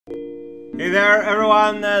Hey there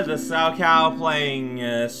everyone, this is Cow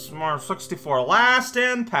playing Smart 64 Last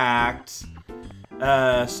Impact.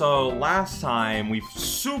 So last time we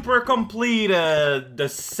super completed the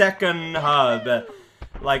second hub,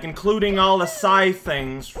 like including all the side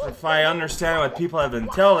things, if I understand what people have been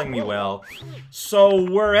telling me well. So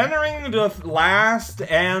we're entering the last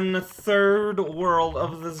and third world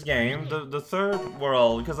of this game, the third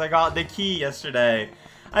world, because I got the key yesterday.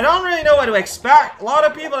 I don't really know what to expect. A lot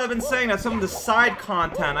of people have been saying that some of the side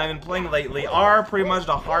content I've been playing lately are pretty much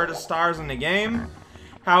the hardest stars in the game.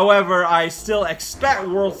 However, I still expect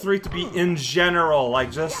World 3 to be, in general,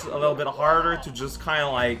 like just a little bit harder to just kind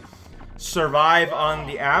of like survive on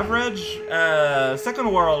the average.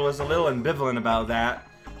 Second World was a little ambivalent about that.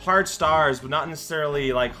 Hard stars, but not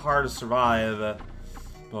necessarily like hard to survive.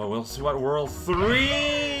 But we'll see what World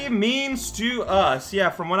 3 means to us. Yeah,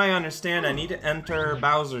 from what I understand, I need to enter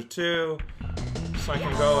Bowser 2. So I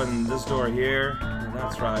can go in this door here.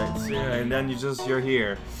 That's right. See, and then you're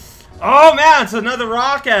here. Oh man, it's another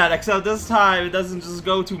rocket! Except this time it doesn't just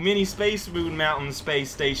go to Mini Space Moon Mountain, Space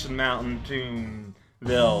Station Mountain,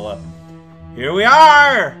 Toonville. Here we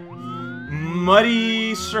are!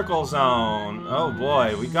 Muddy Circle Zone. Oh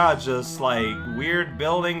boy, we got just like weird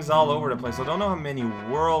buildings all over the place. I don't know how many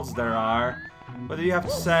worlds there are. What do you have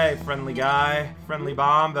to say, friendly guy? Friendly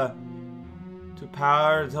bomb? To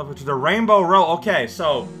power, to the Rainbow Row. Okay,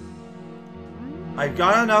 so I've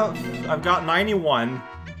got enough. I've got 91.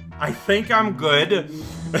 I think I'm good.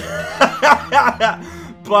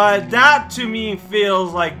 But that to me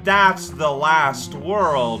feels like that's the last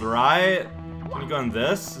world, right? Can you go in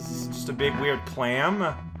this? Is this just a big weird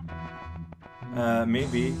clam?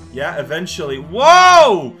 Maybe. Yeah, eventually.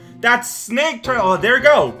 Whoa! That's snake turtle. Oh, there we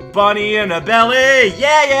go. Bunny in a belly.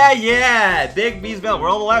 Yeah. Big B's belly.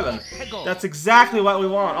 World 11. That's exactly what we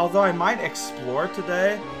want. Although I might explore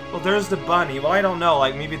today. Well, there's the bunny. Well, I don't know.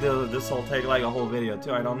 Like, maybe this will take like a whole video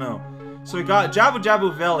too. I don't know. So we got Jabu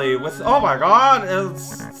Jabu Belly with, oh my god,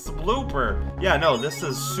 it's a blooper. Yeah, no, this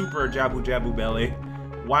is super Jabu Jabu Belly.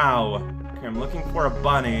 Wow. Okay, I'm looking for a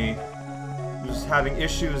bunny who's having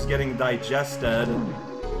issues getting digested.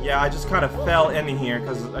 Yeah, I just kind of fell in here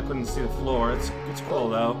because I couldn't see the floor. It's cool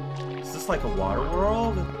though. Is this like a water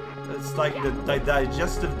world? It's like the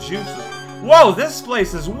digestive juices. Whoa, this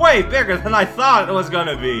place is way bigger than I thought it was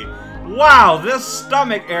gonna be. Wow, this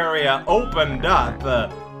stomach area opened up.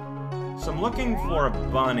 So I'm looking for a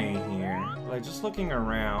bunny here. Like, just looking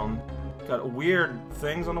around. Got weird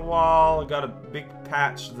things on the wall. Got a big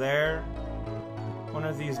patch there. One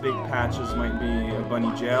of these big patches might be a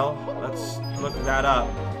bunny jail. Let's look that up.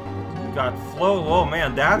 We got flow. Oh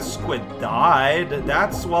man, that squid died.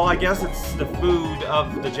 That's, well, I guess it's the food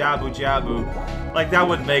of the Jabu Jabu. Like, that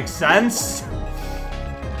would make sense.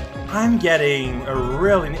 I'm getting a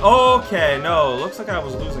really... Okay, no. Looks like I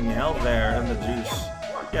was losing health there in the juice.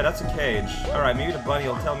 Yeah, that's a cage. Alright, maybe the bunny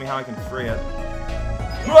will tell me how I can free it.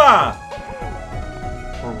 Hooah!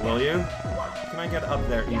 Or will you? Can I get up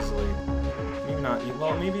there easily? Maybe not.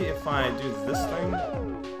 Well, maybe if I do this thing.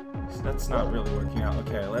 So that's not really working out.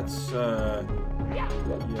 Okay, let's, Yo.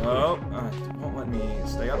 It won't let me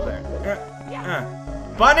stay up there.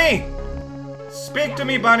 Bunny! Speak to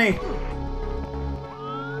me, bunny!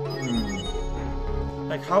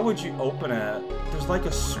 Like, how would you open it? There's like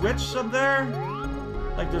a switch up there?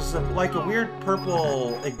 Like, there's like a weird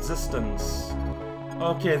purple existence.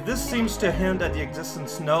 Okay, this seems to hint at the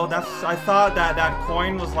existence. No, I thought that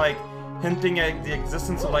coin was like hinting at the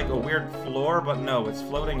existence of like a weird floor, but no, it's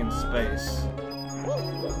floating in space.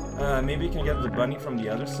 Maybe you can get the bunny from the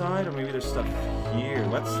other side, or maybe there's stuff here.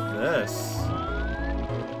 What's this?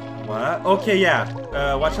 What? Okay,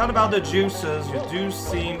 yeah. Watch out about the juices. You do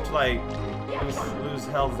seem to like lose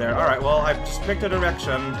health there. Alright, well, I've just picked a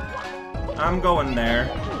direction. I'm going there.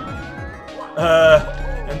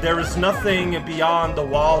 And there is nothing beyond the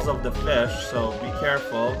walls of the fish, so be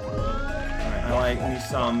careful. Alright, I like me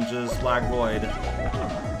some just black void.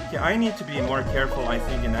 Okay, I need to be more careful, I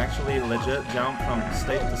think, and actually legit jump from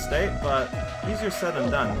state to state, but easier said than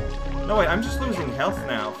done. No, wait, I'm just losing health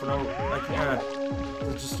now for no, like, is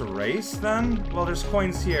it just a race, then? Well, there's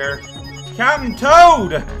coins here. Captain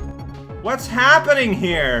Toad! What's happening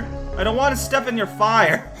here? I don't want to step in your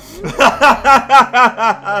fire.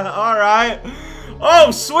 Alright.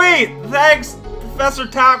 Oh, sweet! Thanks, Professor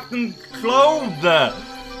Captain Globe.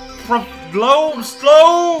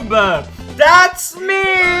 Globe. That's me!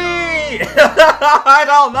 I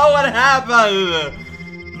don't know what happened.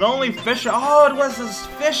 The only fish. Oh, it was this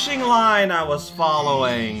fishing line I was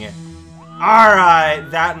following. Alright,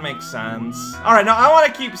 that makes sense. Alright, now I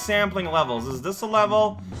want to keep sampling levels. Is this a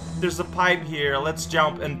level? There's a pipe here. Let's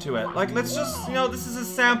jump into it. Like, let's just, you know, this is a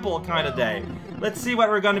sample kind of day. Let's see what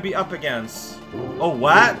we're going to be up against. Oh,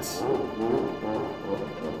 what?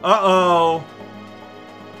 Uh-oh.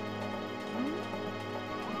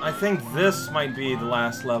 I think this might be the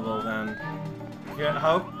last level, then.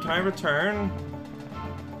 How can I return?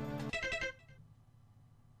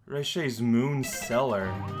 Reishe's Moon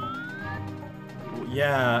Cellar.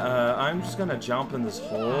 Yeah, I'm just gonna jump in this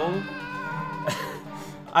hole.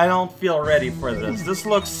 I don't feel ready for this. This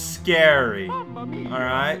looks scary.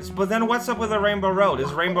 Alright, but then what's up with the Rainbow Road?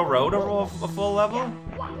 Is Rainbow Road a full level?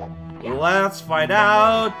 Let's find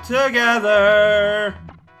out together.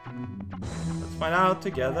 Let's find out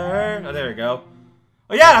together. Oh, there we go.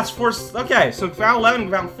 Oh yeah, that's 4. Okay, so we found 11,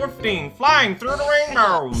 we found 15. Flying through the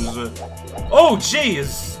rainbows. Oh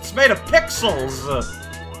jeez, it's made of pixels.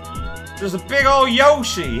 There's a big old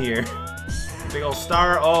Yoshi here. Big old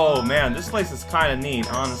star. Oh man, this place is kind of neat,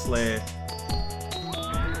 honestly.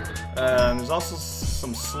 There's also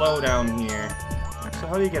some slowdown here. So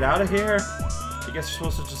how do you get out of here? I guess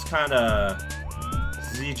you're supposed to just kind of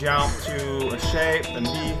Z-jump to a shape and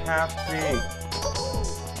be happy.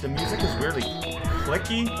 The music is really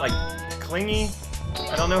clicky, like clingy.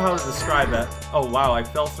 I don't know how to describe it. Oh wow, I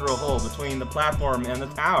fell through a hole between the platform and the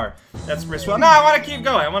tower. That's pretty swell. No, I want to keep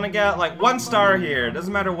going. I want to get like 1 star here. It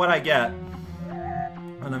doesn't matter what I get.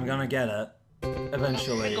 And I'm gonna get it.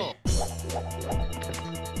 Eventually.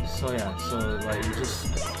 So yeah, so like you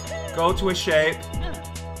just go to a shape.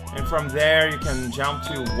 And from there you can jump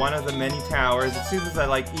to one of the many towers. It seems that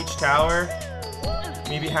like each tower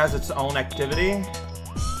maybe has its own activity.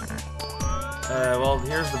 Well,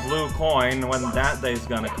 here's the blue coin, when that day's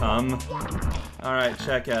gonna come. Alright,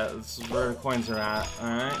 check out. This is where the coins are at.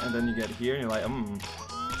 Alright, and then you get here, and you're like,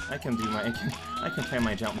 I can plan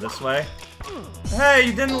my jump this way. Hey,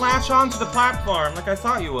 you didn't latch onto the platform like I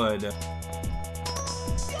thought you would.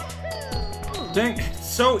 Dang, it's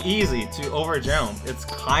so easy to overjump. It's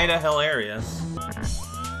kinda hilarious. I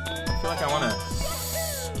feel like I wanna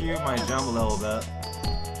skew my jump a little bit.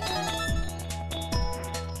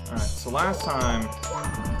 Alright, so last time I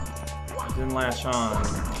didn't latch on,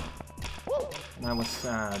 and I was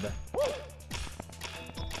sad.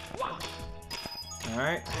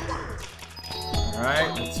 Alright.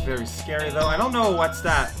 Alright, it's very scary though. I don't know what's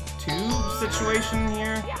that tube situation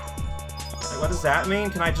here. Like, what does that mean?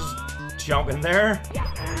 Can I just jump in there?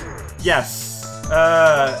 Yes.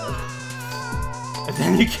 And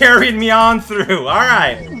then you carried me on through.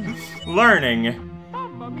 Alright. Learning.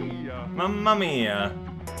 Mamma mia.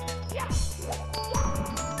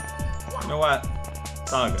 You know what?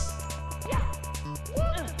 It's all good.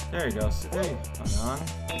 There you go. See, there you go. Hang on.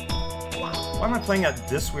 Why am I playing at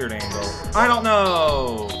this weird angle? I don't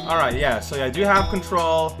know! Alright, yeah, so I do have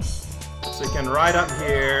control. So you can ride up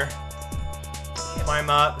here. Climb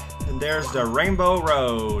up. And there's the Rainbow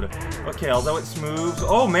Road. Okay, although it's smooth.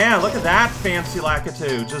 Oh man, look at that fancy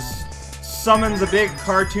Lakitu. Just summons a big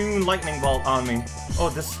cartoon lightning bolt on me. Oh,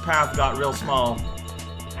 this path got real small.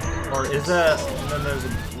 Or is it? And then there's a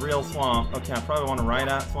real swamp. Okay, I probably want to ride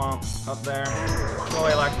that swamp up there. Go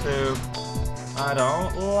away, Lakitu. I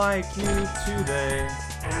don't like you today.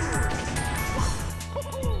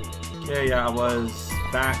 Okay, yeah, I was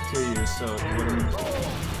back to you, so it wouldn't...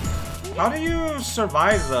 How do you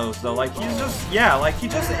survive those, though? Like, he's just... Yeah, like, he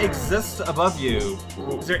just exists above you.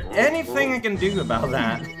 Is there anything I can do about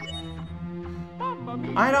that?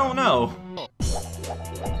 I don't know.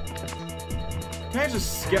 Can I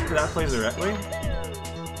just skip to that place directly?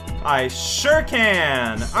 I sure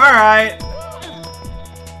can! Alright!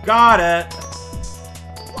 Got it!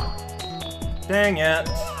 Dang it.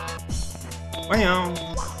 Wow.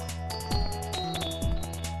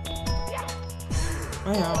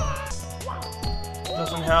 Wow.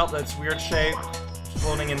 Doesn't help that it's weird shape.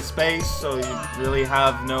 Floating in space, so you really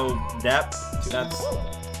have no depth. That's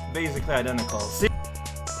basically identical. See?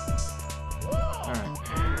 Alright.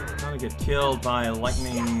 Not to get killed by a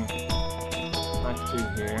lightning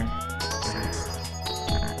Lakitu here.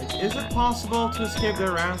 Like, is it possible to escape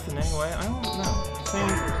their wrath in any way? I don't know. I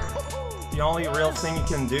think the only real thing you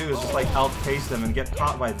can do is just like outpace them and get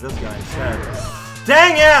caught by this guy instead.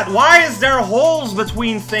 Dang it! Why is there holes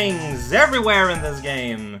between things everywhere in this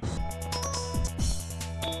game?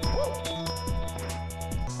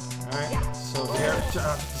 Alright, so here...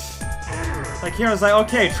 like here I was like,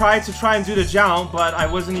 okay, try and do the jump, but I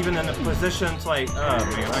wasn't even in a position to like, oh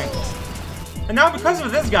man, And now because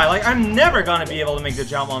of this guy, like, I'm never gonna be able to make the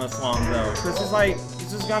jump on this long though, because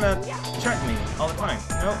he's just gonna check me all the time.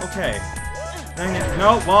 No, okay. Dang it.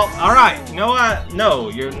 No, well, alright. You know what? No,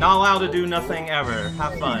 you're not allowed to do nothing ever.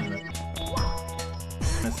 Have fun.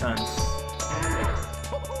 In a sense.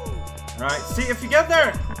 Alright, see, if you get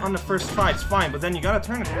there on the first try, it's fine, but then you gotta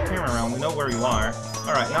turn the camera around. We know where you are.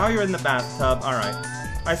 Alright, now you're in the bathtub. Alright.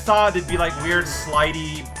 I thought it'd be like weird,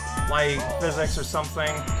 slidey, like, physics or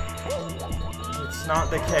something. It's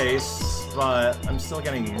not the case, but I'm still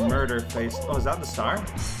getting murder-faced. Oh, is that the star?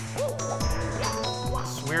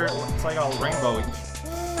 It's weird. It's like all rainbowy.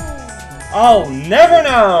 I'll never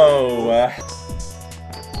know!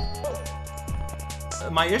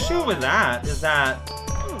 My issue with that is that...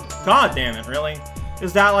 God damn it, really?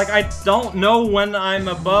 Is that, like, I don't know when I'm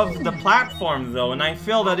above the platform, though, and I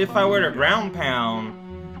feel that if I were to ground pound,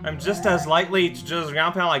 I'm just as likely to just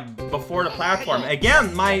ground pound, like, before the platform.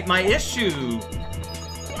 Again, my issue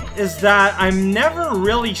is that I'm never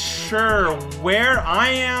really sure where I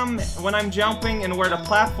am when I'm jumping and where the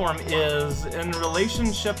platform is in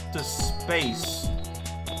relationship to space.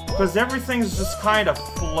 Because everything's just kind of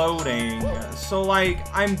floating. So, like,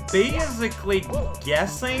 I'm basically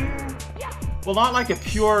guessing. Well, not like a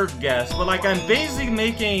pure guess, but like I'm basically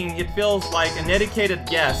making, it feels like, an educated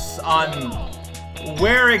guess on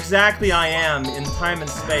where exactly I am in time and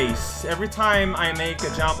space every time I make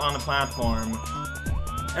a jump on a platform.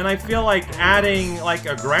 And I feel like adding, like,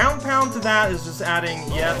 a ground pound to that is just adding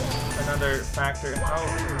yet another factor.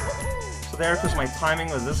 Oh. So there, because my timing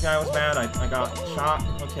with this guy was bad, I got shot.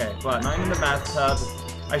 Okay, but now I'm in the bathtub.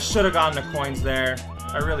 I should have gotten the coins there.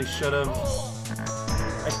 I really should have.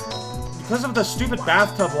 Because of the stupid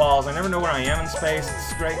bathtub walls, I never know where I am in space.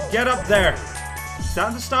 It's great. Get up there! Is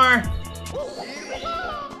that the star?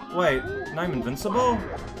 Wait, now I'm invincible?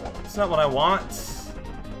 That's not what I want.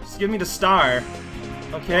 Just give me the star.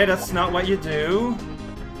 Okay, that's not what you do.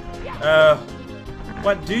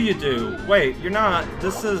 What do you do? Wait, you're not...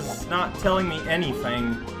 This is not telling me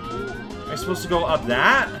anything. Am I supposed to go up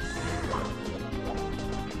that?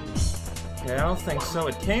 Okay, I don't think so.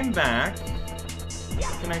 It came back.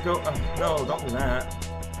 Can I go? No, don't do that.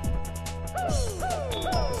 Is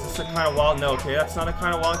this the kind of wall? No, okay, that's not a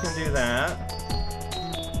kind of wall I can do that.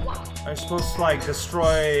 Are you supposed to, like,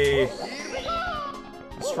 destroy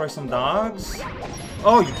some dogs?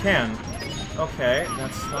 Oh, you can. Okay,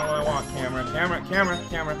 that's not what I want. Camera.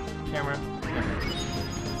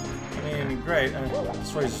 I mean, great.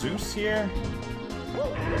 Destroy Zeus here?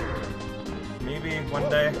 Maybe one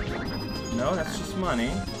day. No, that's just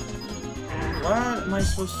money. What am I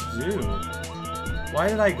supposed to do? Why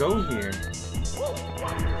did I go here?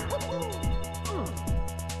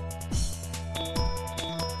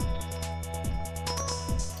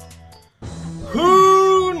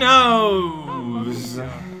 Who knows?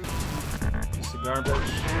 Piece of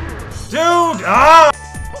garbage. Dude! Ah!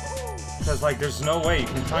 Because, like, there's no way you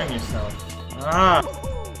can time yourself. Ah!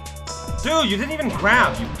 Dude, you didn't even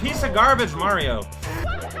grab, you piece of garbage, Mario!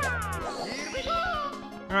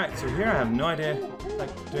 Alright, so here I have no idea.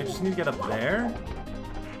 Like, do I just need to get up there?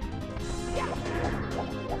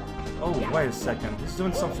 Oh, wait a second. He's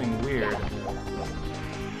doing something weird.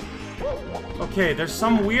 Okay, there's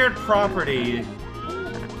some weird property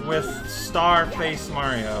with Star Face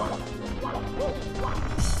Mario.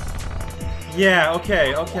 Yeah,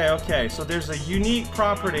 okay. So there's a unique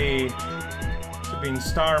property to being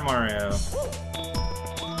Star Mario.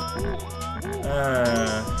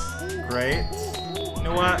 Great. You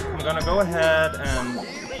know what? I'm gonna go ahead and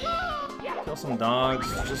kill some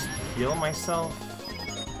dogs. Just heal myself.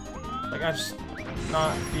 Like, I'm just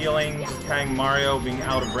not feeling just having Mario being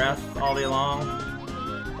out of breath all day long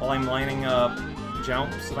while I'm lining up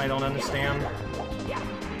jumps that I don't understand.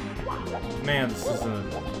 Man, this is an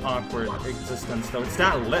awkward existence, though. It's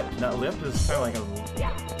that lip. That lip is kind of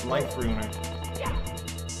like a life ruiner.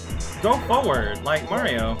 Go forward, like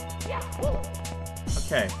Mario.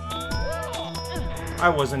 Okay. I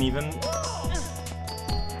wasn't even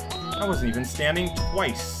standing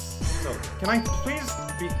twice. So, can I please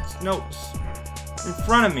be... No. In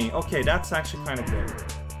front of me. Okay, that's actually kind of good.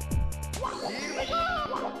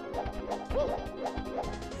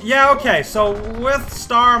 Yeah, okay, so with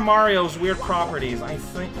Star Mario's weird properties, I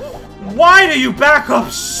think... Why do you back up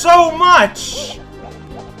so much?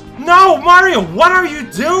 No, Mario, what are you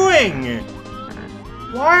doing?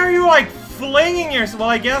 Why are you, like, flinging yourself? Well,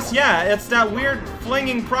 I guess, yeah, it's that weird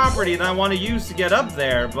flinging property that I want to use to get up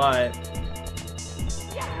there, but...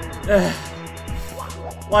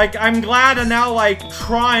 like, I'm glad that now, like,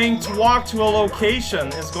 trying to walk to a location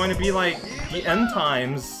is going to be, like, the end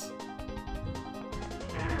times.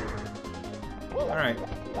 Alright.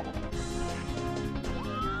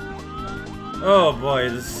 Oh boy,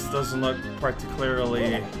 this doesn't look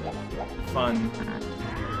particularly fun.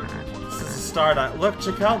 This is a start. Look,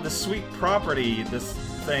 check out the sweet property this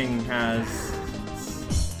thing has.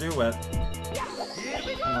 Let's do it.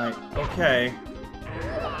 I'm like, okay.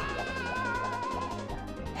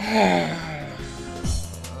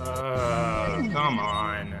 Come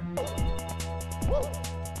on.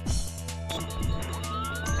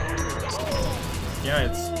 Yeah,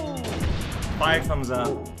 it's 5 thumbs up.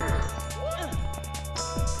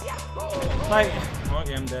 Like,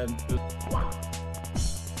 okay, I'm dead.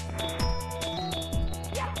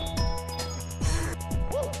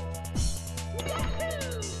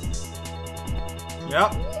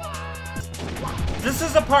 Yep. This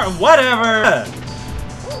is the part. Whatever.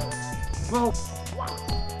 Well.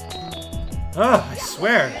 Ugh, I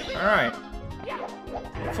swear. Alright.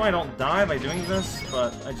 Hopefully I don't die by doing this,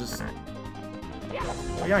 but I just...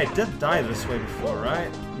 Oh yeah, I did die this way before,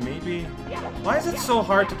 right? Maybe? Why is it so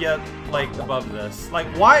hard to get, like, above this? Like,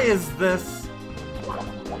 why is this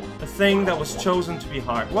the thing that was chosen to be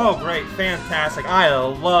hard? Whoa, great, fantastic. I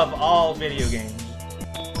love all video games.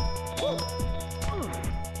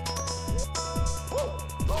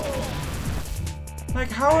 Like,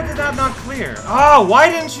 how did that not clear? Oh, why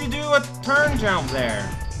didn't you do a turn jump there?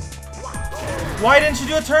 Why didn't you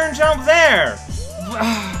do a turn jump there?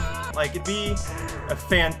 Like, it'd be a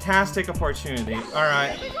fantastic opportunity.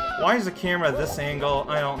 Alright. Why is the camera at this angle?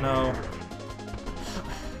 I don't know.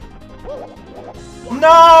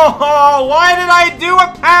 No! Why did I do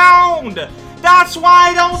a pound? That's why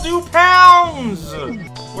I don't do pounds!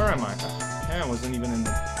 Where am I? Okay, I wasn't even in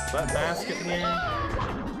the butt basket here.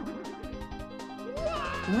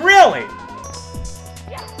 Really?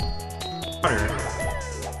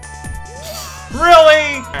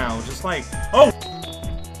 Really? Ow, just like, oh!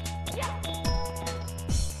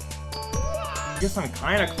 I guess I'm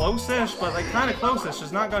kinda close-ish, but like kinda close-ish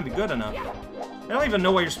is not gonna be good enough. I don't even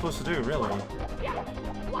know what you're supposed to do, really.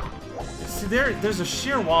 See, there's a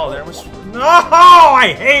sheer wall there, which... No!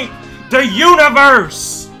 I hate the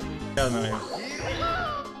universe!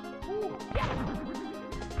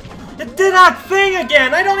 It did that thing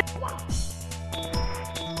again! I don't...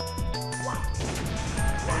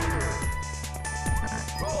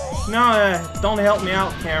 No, don't help me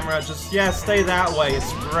out, camera. Just, yeah, stay that way.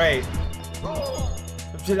 It's great.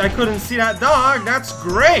 I couldn't see that dog. That's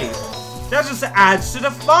great. That just adds to the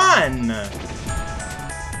fun.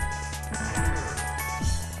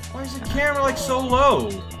 Why is the camera, like, so low?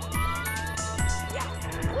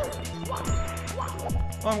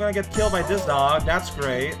 Oh, I'm gonna get killed by this dog. That's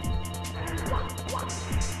great.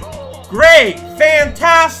 Great!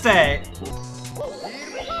 Fantastic!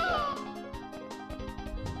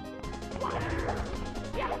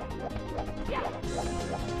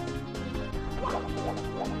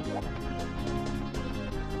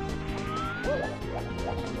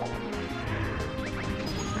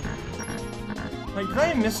 Like, did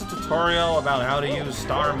I miss a tutorial about how to use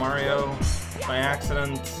Star Mario by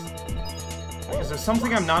accident? Is there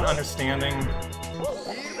something I'm not understanding?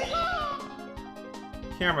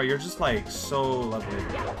 Camera, you're just like so lovely.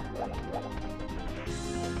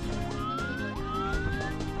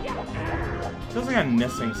 Feels like I'm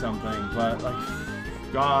missing something, but like,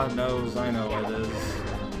 God knows I know what it is.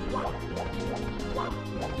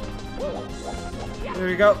 There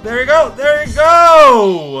you go, there you go, there you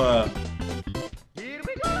go!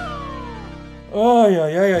 Oh,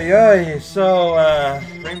 yeah. So,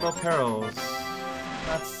 Rainbow Perils.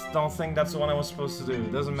 Don't think that's the one I was supposed to do.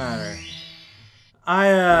 Doesn't matter.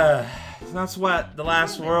 That's what the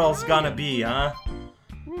last world's gonna be, huh?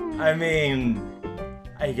 I mean,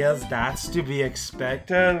 I guess that's to be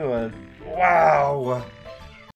expected, but wow.